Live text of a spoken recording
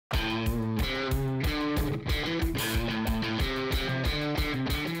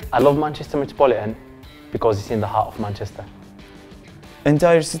I love Manchester Metropolitan because it's in the heart of Manchester.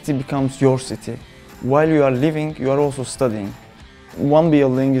 Entire city becomes your city. While you are living, you are also studying. One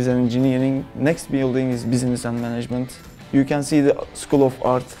building is engineering, next building is business and management. You can see the School of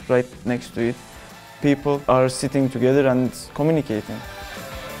Art right next to it. People are sitting together and communicating.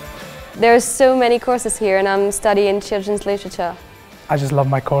 There are so many courses here and I'm studying children's literature. I just love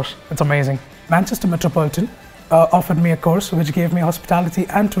my course, it's amazing. Manchester Metropolitan offered me a course which gave me hospitality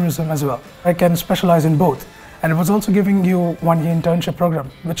and tourism as well. I can specialize in both. And it was also giving you 1-year internship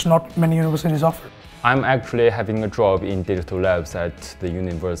program, which not many universities offer. I'm actually having a job in digital labs at the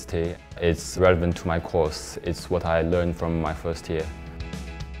university. It's relevant to my course. It's what I learned from my first year.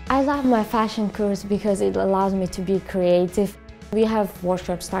 I love my fashion course because it allows me to be creative. We have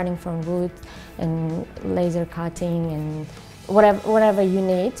workshops starting from wood and laser cutting and whatever you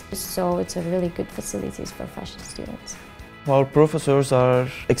need. So it's a really good facilities for fashion students. Our professors are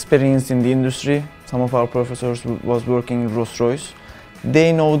experienced in the industry. Some of our professors was working in Rolls-Royce.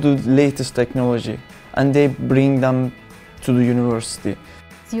 They know the latest technology and they bring them to the university.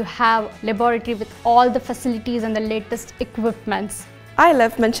 You have laboratory with all the facilities and the latest equipments. I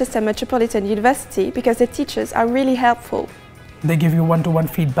love Manchester Metropolitan University because the teachers are really helpful. They give you one-to-one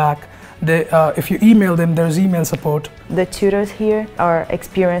feedback. If you email them, there's email support. The tutors here are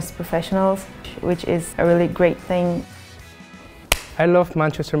experienced professionals, which is a really great thing. I love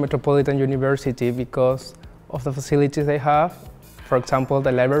Manchester Metropolitan University because of the facilities they have. For example,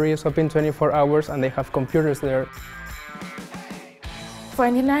 the library is open 24 hours and they have computers there. For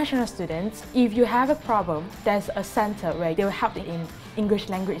international students, if you have a problem, there's a center where they will help you in English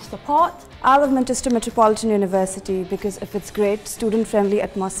language support. I love Manchester Metropolitan University because of its great student-friendly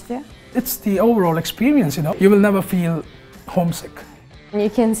atmosphere. It's the overall experience, you know. You will never feel homesick. You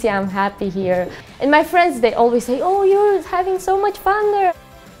can see I'm happy here. And my friends, they always say, oh, you're having so much fun there.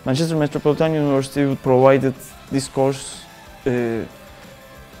 Manchester Metropolitan University provided this course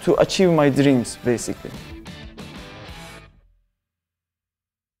to achieve my dreams, basically.